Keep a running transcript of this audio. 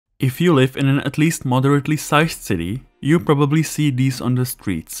If you live in an at least moderately sized city, you probably see these on the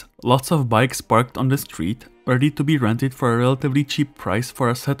streets. Lots of bikes parked on the street, ready to be rented for a relatively cheap price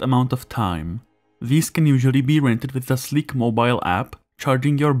for a set amount of time. These can usually be rented with a sleek mobile app,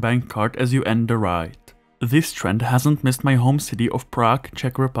 charging your bank card as you end the ride. This trend hasn't missed my home city of Prague,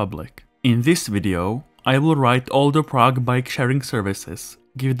 Czech Republic. In this video, I will ride all the Prague bike sharing services,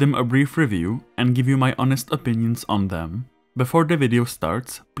 give them a brief review, and give you my honest opinions on them. Before the video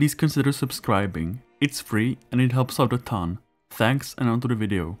starts, please consider subscribing. It's free and it helps out a ton. Thanks, and on to the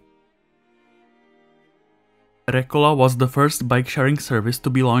video. Rekola was the first bike sharing service to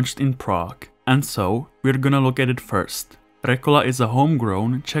be launched in Prague, and so we're gonna look at it first. Rekola is a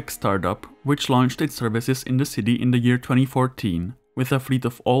homegrown Czech startup which launched its services in the city in the year 2014 with a fleet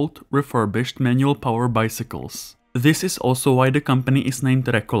of old, refurbished manual power bicycles. This is also why the company is named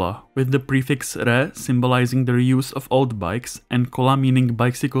Rekola, with the prefix re symbolizing the reuse of old bikes and kola meaning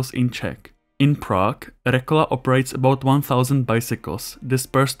bicycles in Czech. In Prague, Rekola operates about 1,000 bicycles,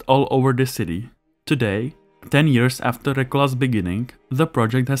 dispersed all over the city. Today, 10 years after Rekola's beginning, the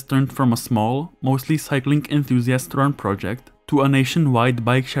project has turned from a small, mostly cycling enthusiast-run project to a nationwide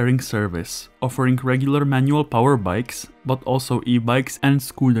bike-sharing service, offering regular manual power bikes, but also e-bikes and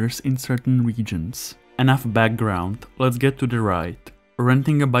scooters in certain regions. Enough background, let's get to the ride.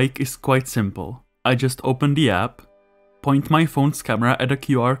 Renting a bike is quite simple. I just open the app, point my phone's camera at a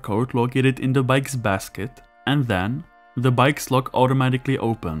QR code located in the bike's basket, and then the bike's lock automatically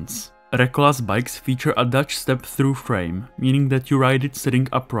opens. Rekola's bikes feature a Dutch step-through frame, meaning that you ride it sitting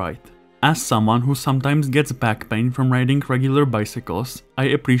upright. As someone who sometimes gets back pain from riding regular bicycles, I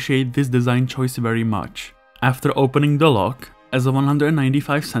appreciate this design choice very much. After opening the lock, as a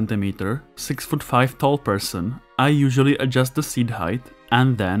 195 cm, 6'5" tall person, I usually adjust the seat height,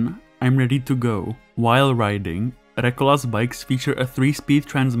 and then I'm ready to go. While riding, Rekola's bikes feature a 3-speed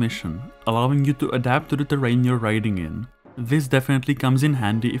transmission, allowing you to adapt to the terrain you're riding in. This definitely comes in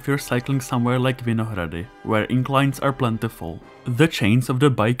handy if you're cycling somewhere like Vinohrady, where inclines are plentiful. The chains of the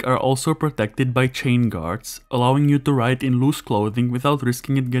bike are also protected by chain guards, allowing you to ride in loose clothing without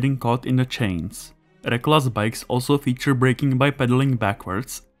risking it getting caught in the chains. Rekola's bikes also feature braking by pedaling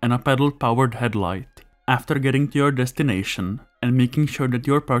backwards and a pedal-powered headlight. After getting to your destination and making sure that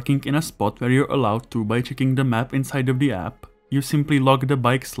you're parking in a spot where you're allowed to by checking the map inside of the app, you simply lock the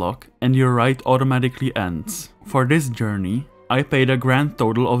bike's lock and your ride automatically ends. For this journey, I paid a grand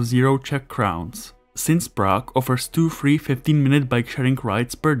total of 0 Czech crowns. Since Prague offers 2 free 15-minute bike-sharing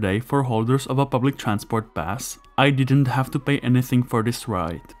rides per day for holders of a public transport pass, I didn't have to pay anything for this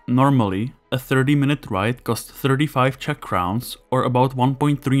ride. Normally, a 30-minute ride costs 35 Czech crowns or about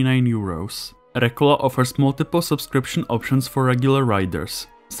 1.39 euros. Rekola offers multiple subscription options for regular riders,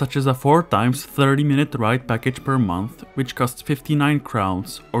 such as a 4 times 30-minute ride package per month, which costs 59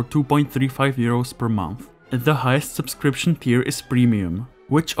 crowns or 2.35 euros per month. The highest subscription tier is Premium,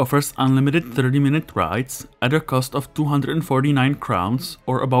 which offers unlimited 30-minute rides at a cost of 249 crowns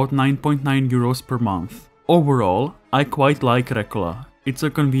or about 9.9 euros per month. Overall, I quite like Rekola. It's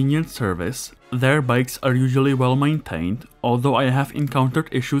a convenient service, their bikes are usually well maintained, although I have encountered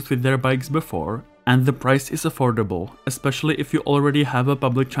issues with their bikes before, and the price is affordable, especially if you already have a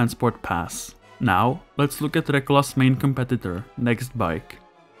public transport pass. Now, let's look at Rekola's main competitor, Nextbike.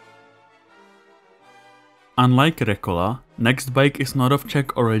 Unlike Rekola, Nextbike is not of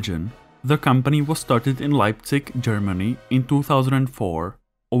Czech origin. The company was started in Leipzig, Germany in 2004.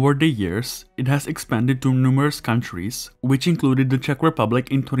 Over the years, it has expanded to numerous countries, which included the Czech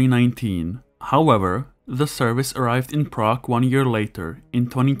Republic in 2019. However, the service arrived in Prague 1 year later, in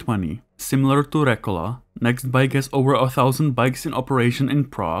 2020. Similar to Rekola, Nextbike has over 1,000 bikes in operation in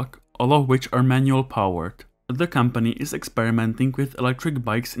Prague, all of which are manual powered. The company is experimenting with electric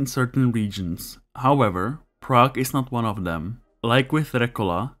bikes in certain regions. However, Prague is not one of them. Like with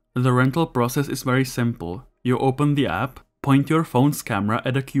Rekola, the rental process is very simple. You open the app, point your phone's camera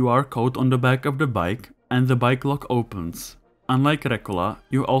at a QR code on the back of the bike, and the bike lock opens. Unlike Rekola,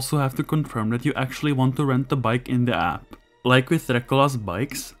 you also have to confirm that you actually want to rent the bike in the app. Like with Rekola's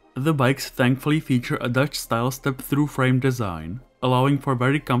bikes, the bikes thankfully feature a Dutch-style step-through frame design, allowing for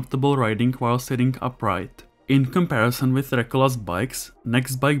very comfortable riding while sitting upright. In comparison with Rekola's bikes,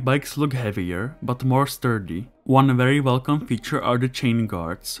 Nextbike bikes look heavier, but more sturdy. One very welcome feature are the chain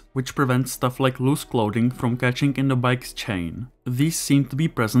guards, which prevent stuff like loose clothing from catching in the bike's chain. These seem to be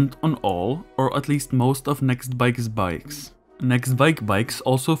present on all, or at least most of Nextbike's bikes. Nextbike bikes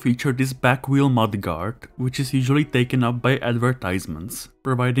also feature this back wheel mud guard, which is usually taken up by advertisements,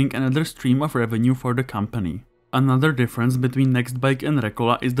 providing another stream of revenue for the company. Another difference between Nextbike and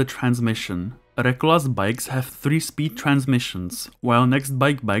Rekola is the transmission. Rekola's bikes have 3-speed transmissions, while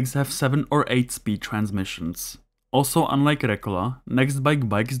Nextbike bikes have 7 or 8-speed transmissions. Also, unlike Rekola, Nextbike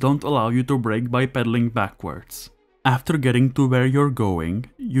bikes don't allow you to brake by pedaling backwards. After getting to where you're going,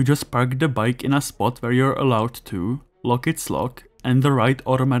 you just park the bike in a spot where you're allowed to, lock its lock, and the ride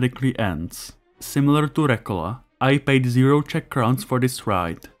automatically ends. Similar to Rekola, I paid 0 Czech crowns for this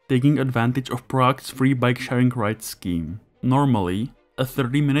ride, taking advantage of Prague's free bike sharing ride scheme. Normally, a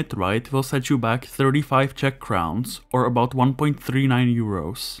 30-minute ride will set you back 35 Czech crowns, or about 1.39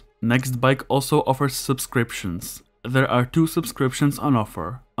 euros. Nextbike also offers subscriptions. There are 2 subscriptions on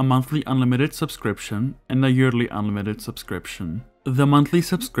offer, a monthly unlimited subscription and a yearly unlimited subscription. The monthly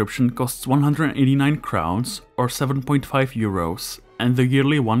subscription costs 189 crowns, or 7.5 euros, and the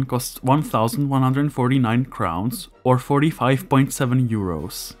yearly one costs 1,149 crowns, or 45.7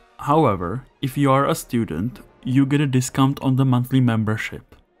 euros. However, if you are a student, you get a discount on the monthly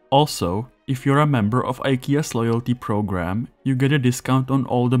membership. Also, if you're a member of IKEA's loyalty program, you get a discount on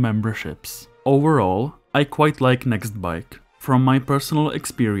all the memberships. Overall, I quite like Nextbike. From my personal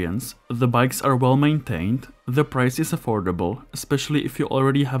experience, the bikes are well maintained, the price is affordable, especially if you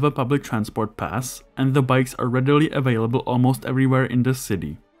already have a public transport pass, and the bikes are readily available almost everywhere in the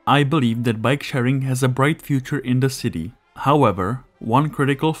city. I believe that bike sharing has a bright future in the city. However, one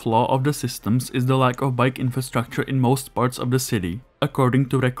critical flaw of the systems is the lack of bike infrastructure in most parts of the city. According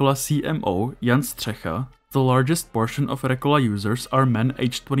to Rekola CMO Jan Střecha, the largest portion of Rekola users are men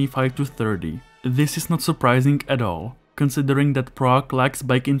aged 25 to 30. This is not surprising at all, considering that Prague lacks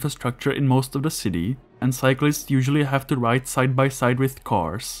bike infrastructure in most of the city, and cyclists usually have to ride side by side with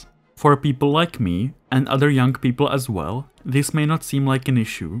cars. For people like me, and other young people as well, this may not seem like an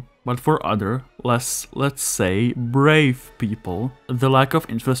issue, but for other, less, let's say, brave people, the lack of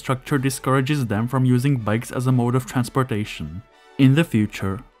infrastructure discourages them from using bikes as a mode of transportation. In the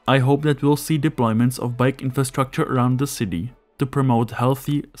future, I hope that we'll see deployments of bike infrastructure around the city to promote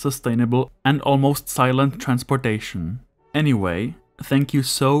healthy, sustainable, and almost silent transportation. Anyway, thank you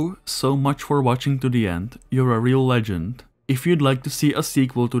so much for watching to the end. You're a real legend. If you'd like to see a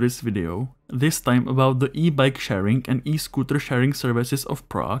sequel to this video, this time about the e-bike sharing and e-scooter sharing services of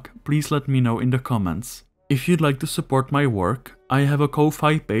Prague, please let me know in the comments. If you'd like to support my work, I have a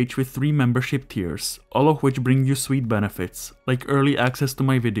Ko-Fi page with 3 membership tiers, all of which bring you sweet benefits, like early access to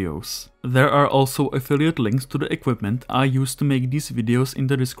my videos. There are also affiliate links to the equipment I use to make these videos in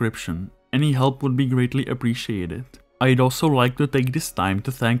the description. Any help would be greatly appreciated. I'd also like to take this time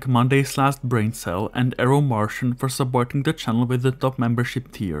to thank Monday's Last Brain Cell and Arrow Martian for supporting the channel with the top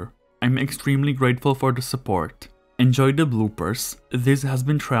membership tier. I'm extremely grateful for the support. Enjoy the bloopers. This has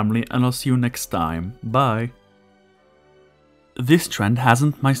been Tramley and I'll see you next time. Bye. This trend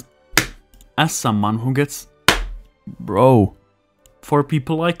hasn't my... As someone who gets... Bro. For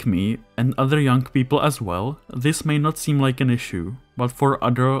people like me, and other young people as well, this may not seem like an issue, but for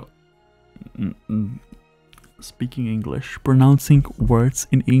other... Speaking English, pronouncing words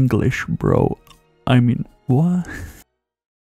in English, bro. I mean, what?